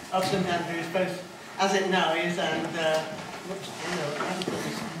of St Andrews, both as it now is and whoops, I know, I haven't put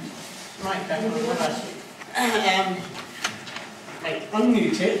this mic back on the last. Right,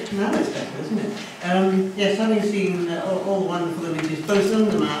 unmute it. Now it's better, isn't it? Yes, having seen all the wonderful images, both on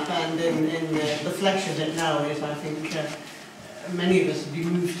the map and in the flesh as it now is, I think many of us would be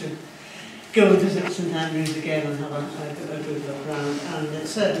moved to go and visit St Andrews again and have a good look around. And it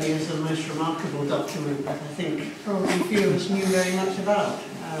certainly is the most remarkable document that I think probably few of us knew very much about.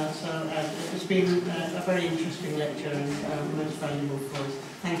 So it's been a very interesting lecture and most valuable for us.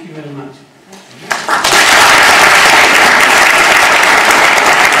 Thank you very much.